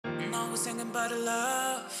Now we're singing about the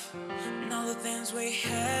love and all the things we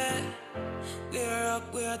had. We're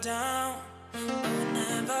up, we're down, but we're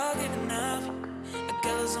never giving up. A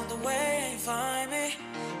girl is on the way and you find me.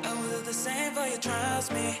 I will do the same for you,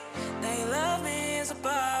 trust me. Now you love me is a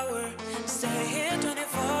power. Stay here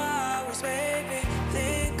 24 hours, baby.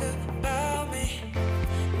 Think about me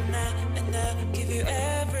and I'll give you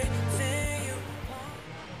everything you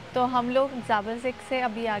want. तो हम लोग ज़ाब्लक से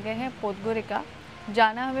अभी आ गए हैं पोदगोरिका।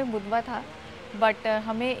 जाना हमें बुधवा था, बट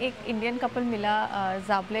हमें एक इंडियन कपल मिला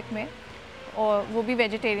ज़ाब्लक में, और वो भी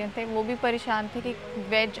वेजिटेरियन थे। वो भी परेशान थे कि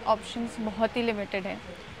वेज ऑप्शंस बहुत ही लिमिटेड हैं।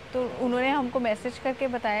 तो उन्होंने हमको मैसेज करके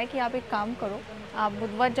बताया कि आप एक काम करो, आप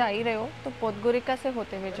बुधवा जा ही रहे हो तो पोदगोरिका से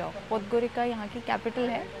होते हुए जाओ। पोदगोरिका यहाँ की कैपिटल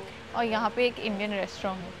है और यहाँ पे एक इंडियन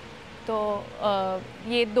रेस्टोरेंट है। तो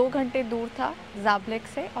ये 2 घंटे दूर था ज़ाब्लक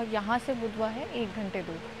से, और यहाँ से बुधवा है 1 घंटे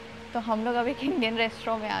दूर। तो हम लोग अब एक इंडियन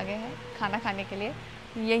रेस्टोरेंट में आ गए हैं खाना खाने के लिए।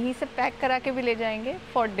 यहीं से पैक करा के भी ले जाएंगे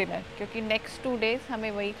फॉर डिनर, क्योंकि नेक्स्ट 2 डेज़ हमें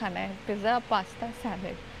वही खाना है, पिज़्ज़ा, पास्ता,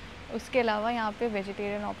 सैलड। उसके अलावा यहाँ पे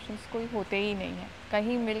वेजिटेरियन ऑप्शंस कोई होते ही नहीं है।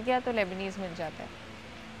 कहीं मिल गया तो लेबनीज़ मिल जाता है।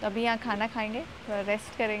 तो अभी यहाँ खाना खाएंगे, थोड़ा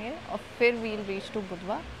रेस्ट करेंगे और फिर वील रीच टू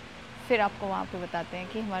बुधवा। फिर आपको वहाँ पे बताते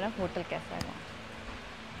हैं कि हमारा होटल कैसा है वहाँ।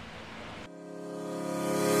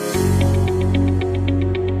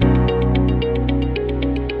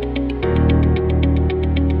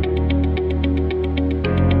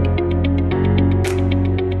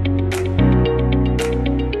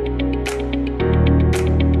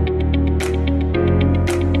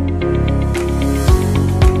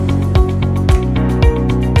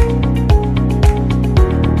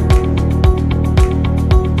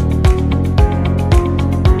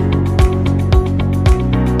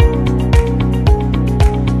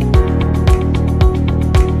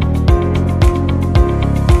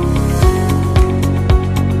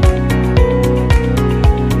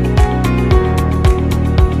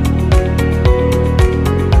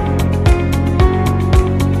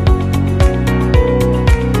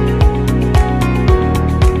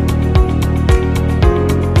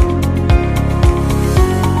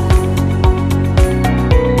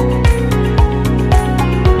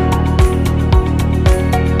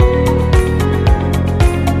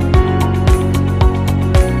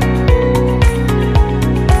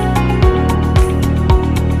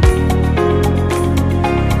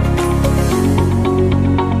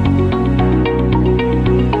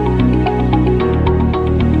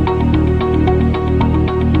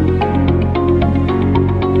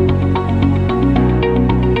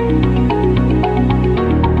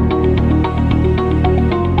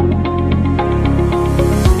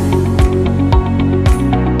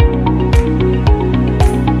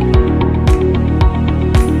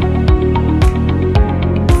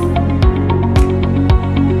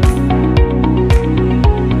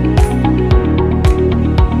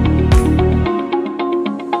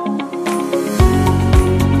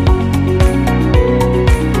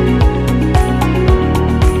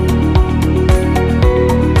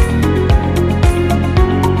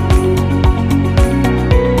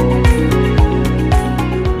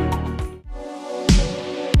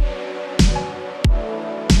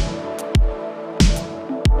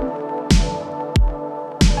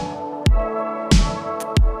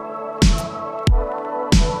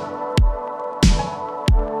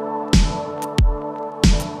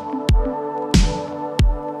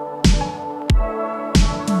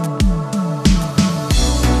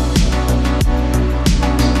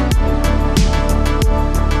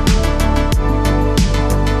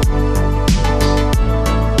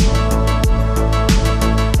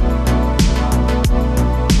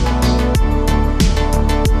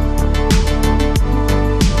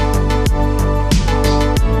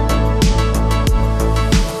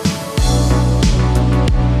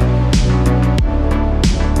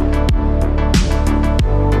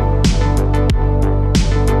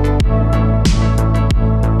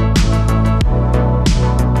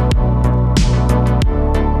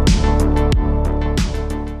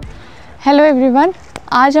 हेलो एवरीवन,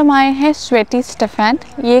 आज हम आए हैं स्वेटी स्टेफान।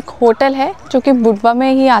 ये एक होटल है जो कि बुडवा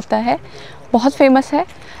में ही आता है, बहुत फेमस है,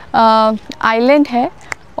 आइलैंड है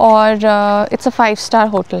और इट्स अ 5 स्टार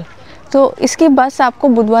होटल। तो इसकी बस आपको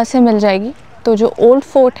बुडवा से मिल जाएगी। तो जो ओल्ड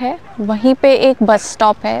फोर्ट है वहीं पे एक बस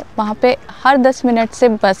स्टॉप है, वहाँ पे हर 10 मिनट से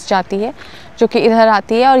बस जाती है जो कि इधर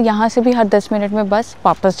आती है, और यहाँ से भी हर 10 मिनट में बस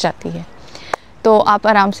वापस जाती है। तो आप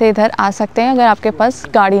आराम से इधर आ सकते हैं अगर आपके पास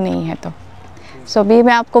गाड़ी नहीं है तो। सो अभी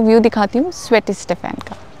मैं आपको व्यू दिखाती हूँ स्वेटी स्टेफान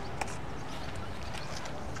का।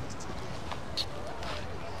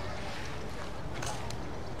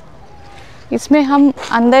 इसमें हम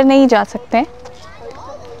अंदर नहीं जा सकते,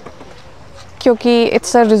 क्योंकि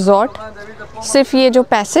इट्स अ रिजॉर्ट। सिर्फ ये जो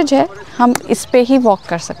पैसेज है हम इस पे ही वॉक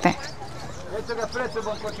कर सकते हैं।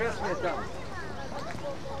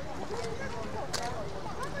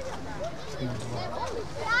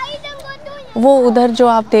 वो उधर जो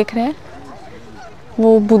आप देख रहे हैं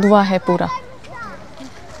वो बुधवा है पूरा।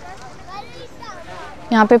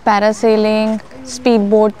 यहाँ पे पैरासेलिंग, स्पीड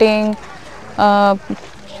बोटिंग,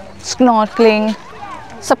 स्नॉर्कलिंग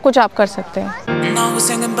सब कुछ आप कर सकते हैं। Now we're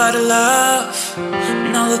singing about the love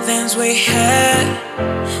and all the things we had.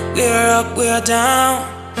 We're up, we're down,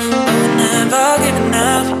 but we're never giving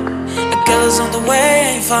up. A girl is on the way,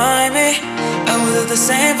 ain't find me. I will do the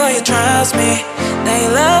same for you, trust me. Now you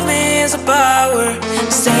love me is a power.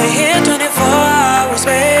 Stay here 24 hours,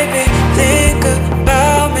 baby. Think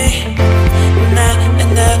about me now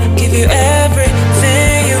and I'll give you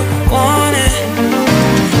everything you wanted.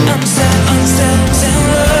 I'm still in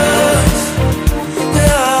love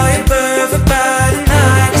with all your perfect body, and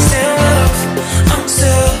I can still love. I'm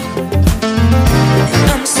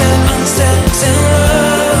still in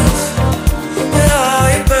love with all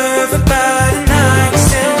your perfect body, and I can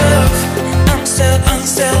still love. I'm still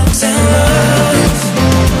in love.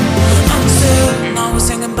 I'm still always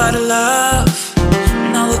thinking about the love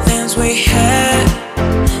and all the things we had.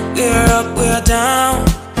 We're up, we're down,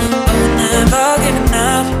 but we're never giving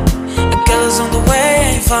up. A girl is on the way,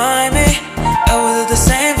 ain't find me. I will do the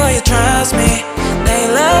same for you, trust me. Now you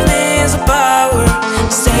love me is a power.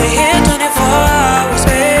 Stay here 24 hours,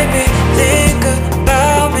 baby. Think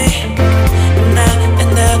about me now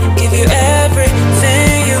and I'll give you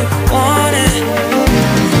everything you wanted.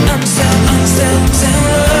 I'm still in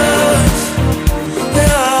love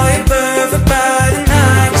with all your perfect body, and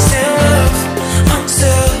I can still love. I'm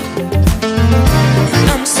still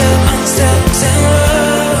in love.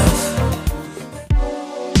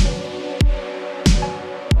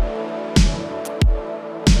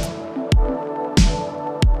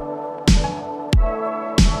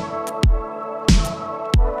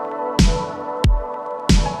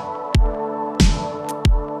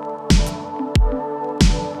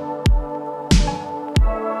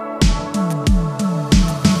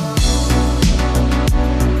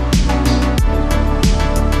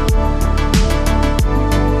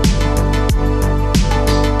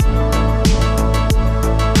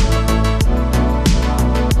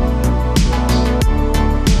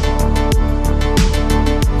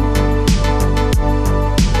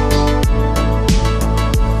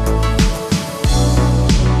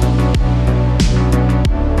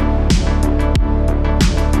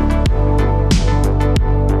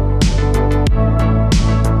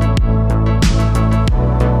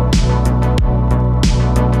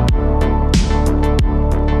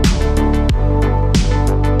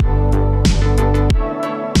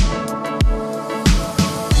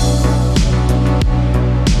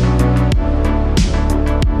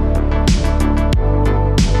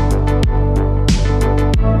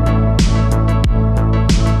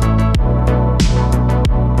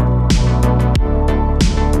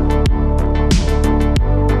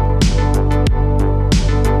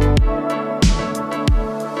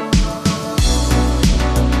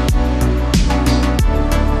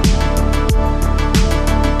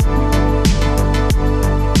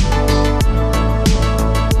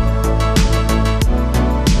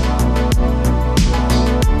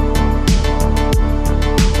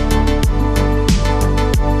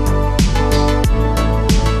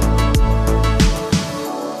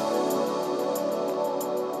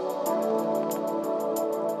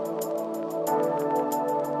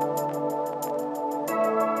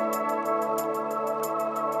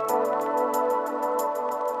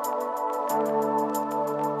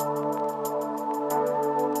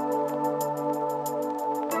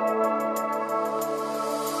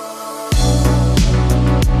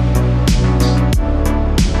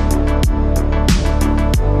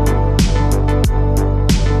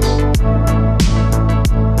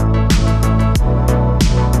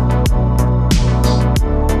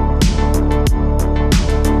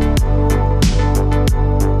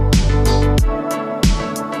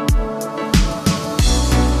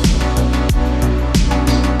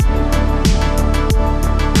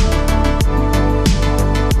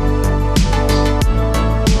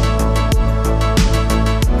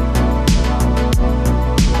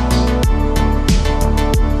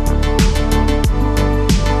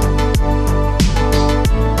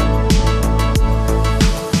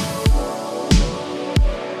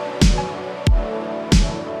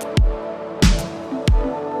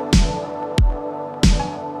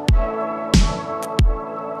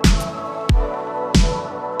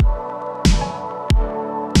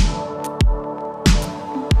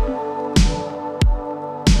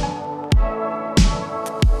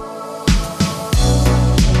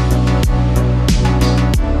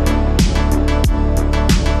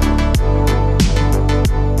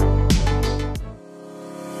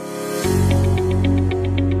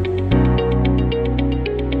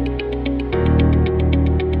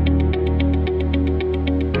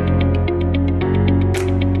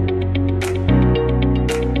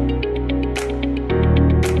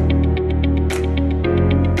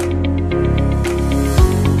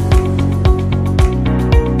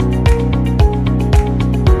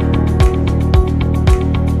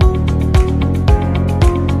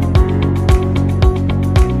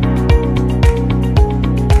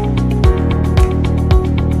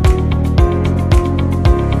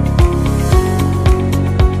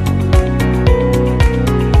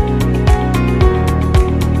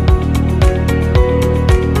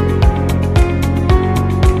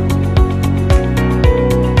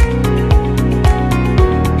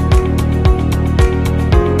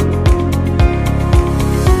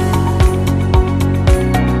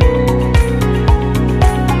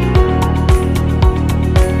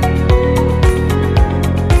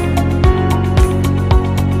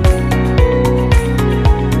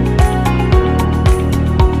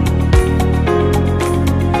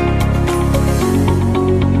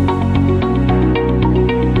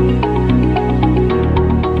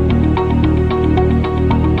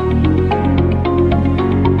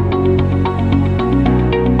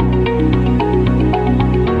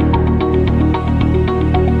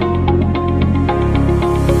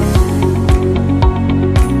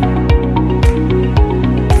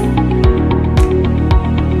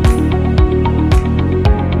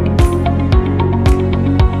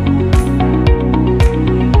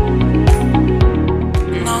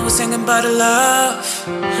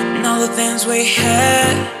 the things we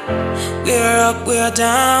had. We're up, we're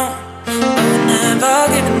down, but we're never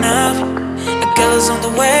giving up. A girl is on the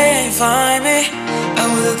way, ain't find me. I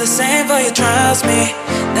will do the same for you, trust me.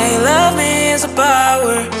 Now you love me is a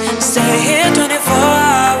power. Stay here 24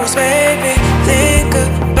 hours, baby. Think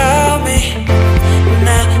about me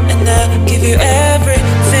now, and I'll give you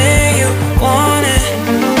everything you wanted.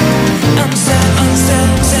 I'm still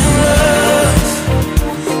in love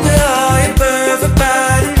with all your perfect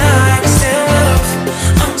body, and I can still love.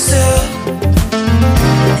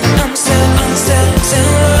 I'm still in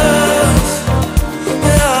love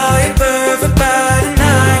with all your perfect body, and I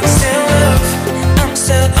can still love. I'm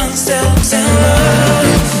still in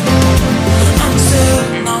love. I'm still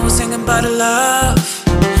always thinking about the love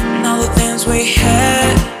and all the things we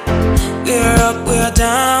had. We're up, we're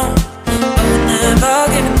down, but we're never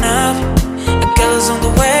giving up. A girl is on the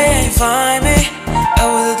way, ain't find me. I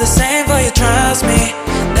will do the same for you, trust me.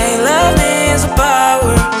 Now you love me is a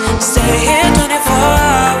power. Stay here 24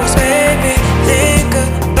 hours, baby.